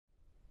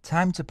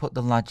Time to put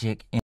the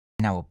logic in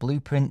our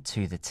blueprint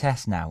to the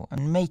test now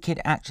and make it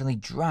actually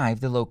drive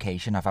the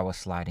location of our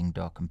sliding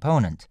door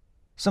component,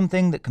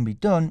 something that can be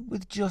done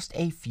with just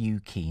a few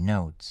key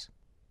nodes.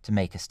 To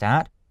make a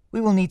start,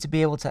 we will need to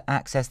be able to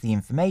access the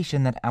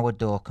information that our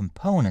door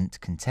component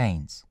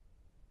contains.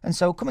 And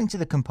so coming to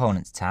the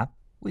Components tab,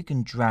 we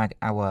can drag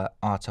our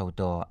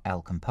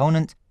AutoDoor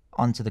component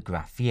onto the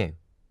graph view.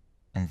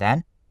 And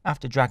then,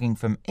 after dragging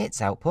from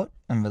its output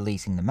and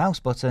releasing the mouse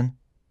button,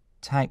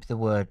 type the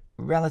word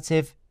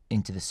relative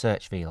into the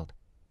search field,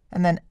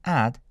 and then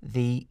add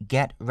the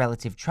Get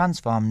Relative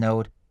Transform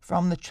node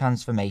from the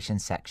transformation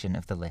section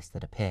of the list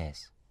that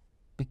appears.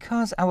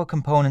 Because our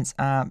components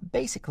are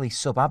basically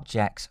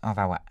sub-objects of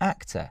our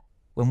actor,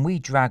 when we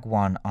drag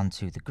one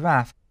onto the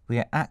graph, we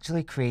are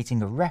actually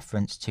creating a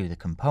reference to the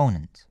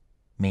component,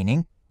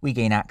 meaning we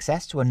gain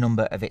access to a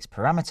number of its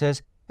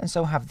parameters and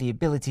so have the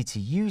ability to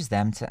use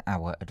them to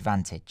our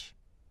advantage.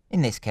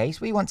 In this case,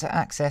 we want to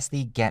access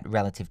the Get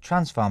Relative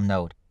Transform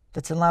node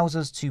that allows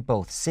us to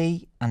both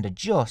see and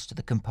adjust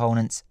the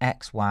component's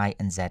X, Y,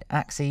 and Z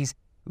axes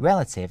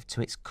relative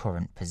to its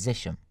current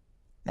position.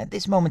 At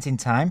this moment in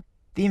time,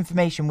 the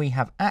information we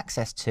have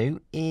access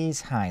to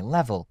is high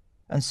level,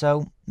 and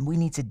so we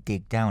need to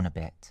dig down a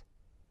bit.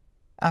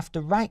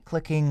 After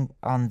right-clicking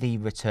on the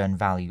return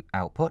value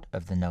output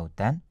of the node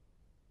then,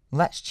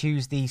 let's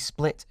choose the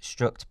Split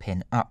Struct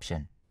Pin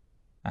option,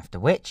 after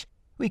which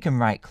we can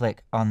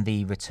right-click on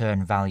the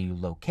return value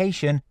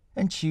location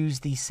and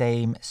choose the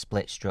same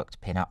Split Struct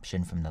Pin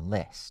option from the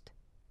list.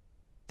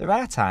 There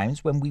are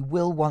times when we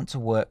will want to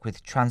work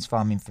with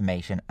transform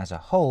information as a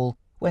whole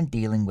when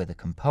dealing with a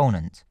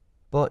component,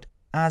 but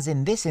as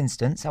in this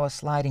instance our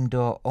sliding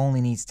door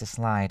only needs to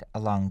slide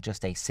along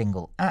just a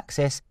single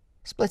axis,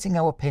 splitting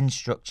our pin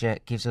structure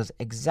gives us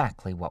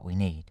exactly what we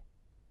need.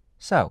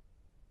 So,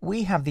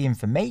 we have the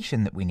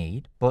information that we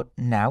need, but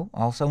now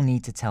also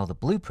need to tell the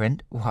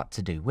blueprint what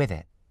to do with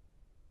it.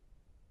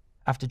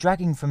 After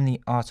dragging from the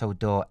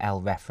AutoDoor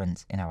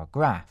reference in our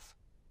graph,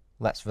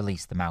 let's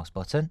release the mouse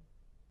button,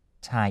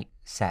 type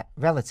Set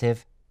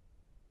Relative,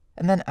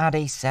 and then add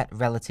a Set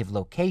Relative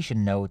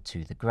Location node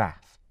to the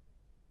graph.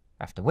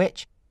 After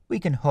which, we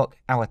can hook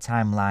our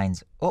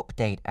timeline's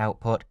update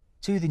output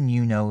to the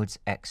new node's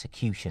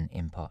execution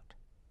input.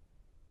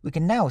 We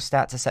can now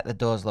start to set the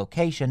door's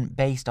location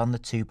based on the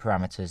two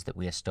parameters that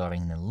we are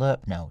storing in the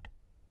lerp node.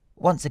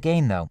 Once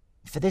again though,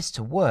 for this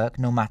to work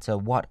no matter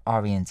what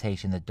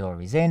orientation the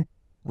door is in,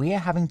 we are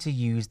having to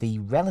use the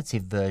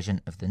relative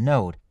version of the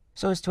node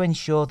so as to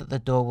ensure that the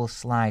door will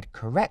slide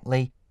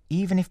correctly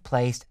even if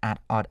placed at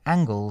odd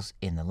angles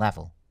in the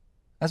level.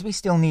 As we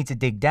still need to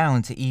dig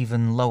down to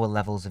even lower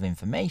levels of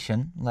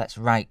information, let's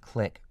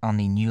right-click on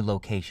the new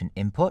location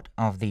input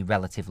of the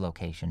relative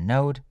location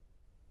node,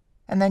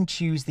 and then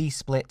choose the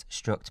Split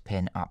Struct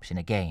Pin option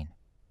again.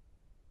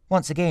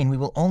 Once again, we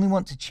will only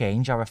want to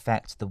change or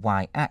affect the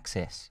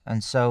Y-axis,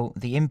 and so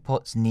the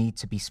inputs need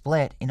to be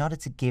split in order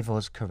to give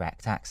us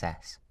correct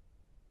access.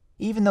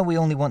 Even though we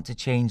only want to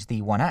change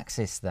the one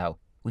axis though,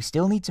 we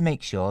still need to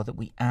make sure that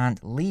we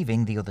aren't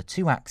leaving the other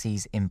two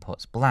axes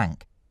inputs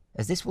blank,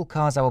 as this will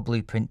cause our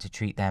blueprint to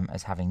treat them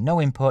as having no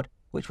input,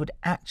 which would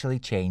actually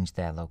change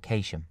their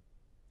location.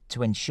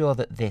 To ensure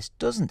that this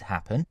doesn't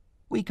happen,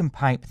 we can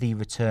pipe the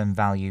return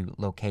value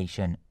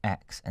location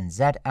X and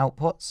Z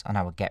outputs on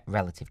our Get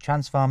Relative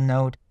Transform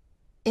node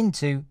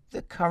into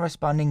the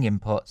corresponding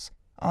inputs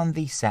on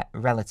the Set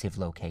Relative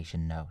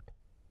Location node.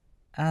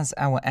 As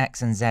our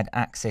X and Z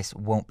axis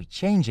won't be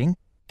changing,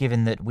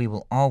 given that we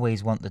will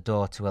always want the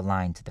door to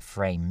align to the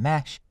frame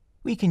mesh,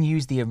 we can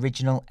use the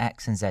original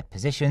X and Z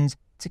positions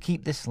to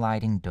keep the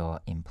sliding door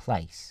in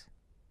place.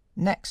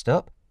 Next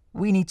up,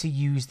 we need to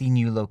use the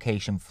new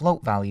location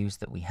float values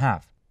that we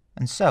have.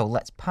 And so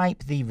let's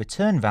pipe the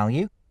return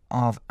value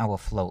of our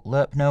float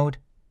lerp node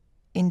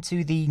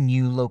into the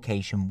new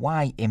location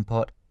Y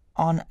input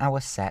on our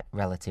Set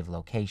Relative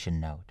Location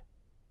node.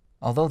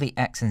 Although the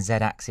X and Z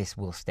axis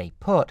will stay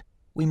put,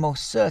 we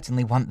most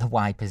certainly want the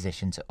Y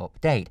position to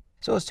update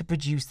so as to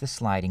produce the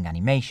sliding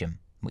animation,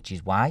 which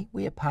is why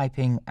we are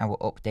piping our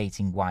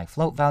updating Y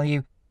float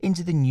value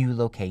into the new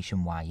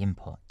location Y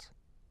input.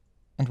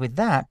 And with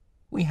that,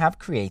 we have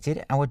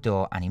created our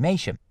door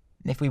animation.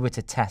 If we were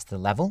to test the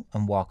level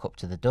and walk up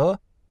to the door,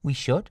 we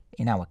should,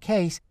 in our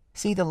case,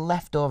 see the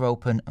left door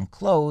open and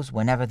close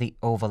whenever the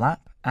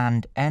overlap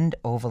and end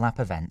overlap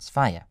events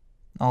fire.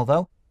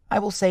 Although, I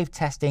will save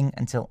testing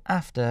until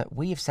after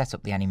we have set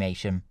up the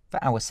animation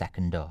for our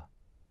second door.